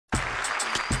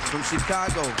From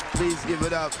Chicago, please give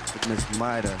it up with Miss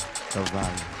Mayda of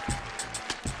Valle.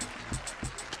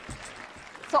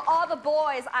 So all the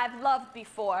boys I've loved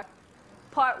before,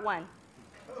 part 1.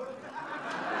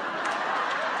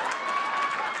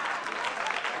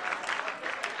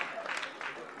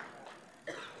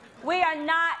 We are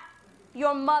not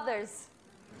your mothers.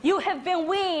 You have been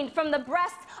weaned from the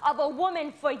breast of a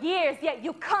woman for years, yet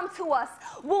you come to us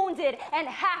wounded and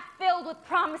half filled with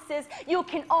promises you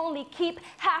can only keep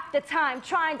half the time,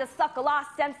 trying to suck a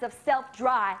lost sense of self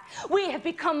dry. We have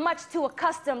become much too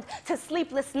accustomed to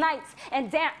sleepless nights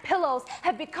and damp pillows,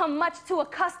 have become much too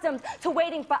accustomed to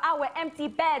waiting for our empty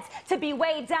beds to be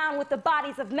weighed down with the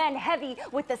bodies of men, heavy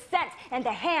with the scent and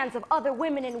the hands of other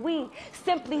women, and we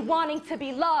simply wanting to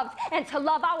be loved and to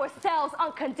love ourselves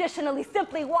unconditionally,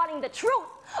 simply wanting the truth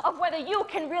of whether you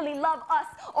can really love us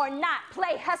or not.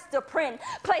 Play Hester Prynne,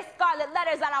 play scarlet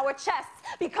letters on our chests,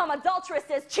 become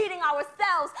adulteresses, cheating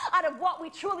ourselves out of what we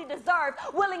truly deserve,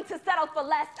 willing to settle for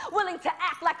less, willing to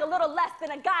act like a little less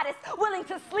than a goddess, willing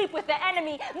to sleep with the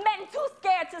enemy, men too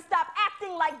scared to stop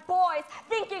acting like boys,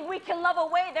 thinking we can love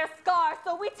away their scars,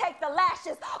 so we take the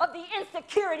lashes of the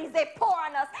insecurities they pour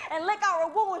on us and lick our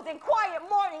wounds in quiet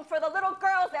mourning for the little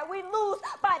girls that we lose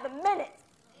by the minute.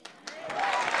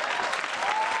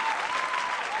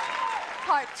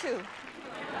 Part 2.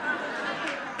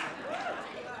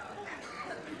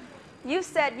 You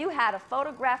said you had a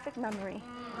photographic memory,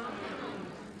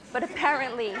 but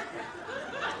apparently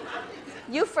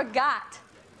you forgot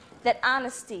that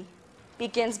honesty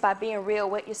begins by being real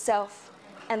with yourself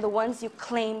and the ones you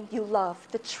claim you love.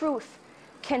 The truth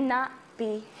cannot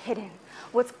be hidden.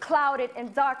 What's clouded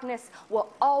in darkness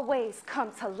will always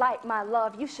come to light, my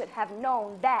love. You should have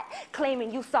known that,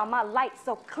 claiming you saw my light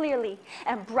so clearly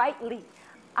and brightly.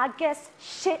 I guess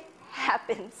shit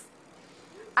happens.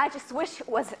 I just wish it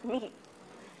wasn't me.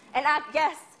 And I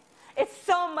guess it's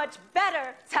so much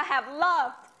better to have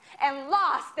loved and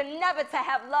lost than never to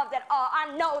have loved at all.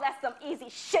 I know that's some easy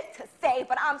shit to say,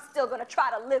 but I'm still gonna try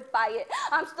to live by it.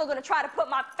 I'm still gonna try to put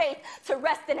my faith to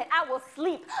rest in it. I will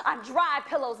sleep on dry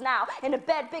pillows now, in a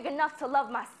bed big enough to love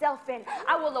myself in.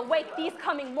 I will awake these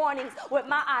coming mornings with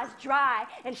my eyes dry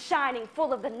and shining,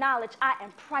 full of the knowledge I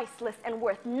am priceless and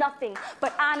worth nothing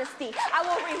but honesty. I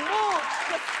will remove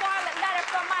the scarlet letter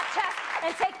from my chest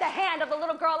and take the hand of the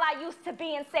little girl I used to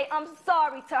be and say, I'm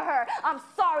sorry to her. I'm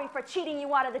sorry for cheating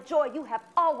you out of the joy you have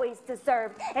always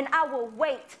deserved. And I will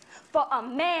wait for a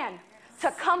man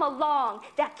to come along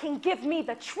that can give me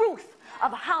the truth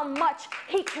of how much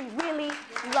he can really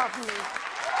love me.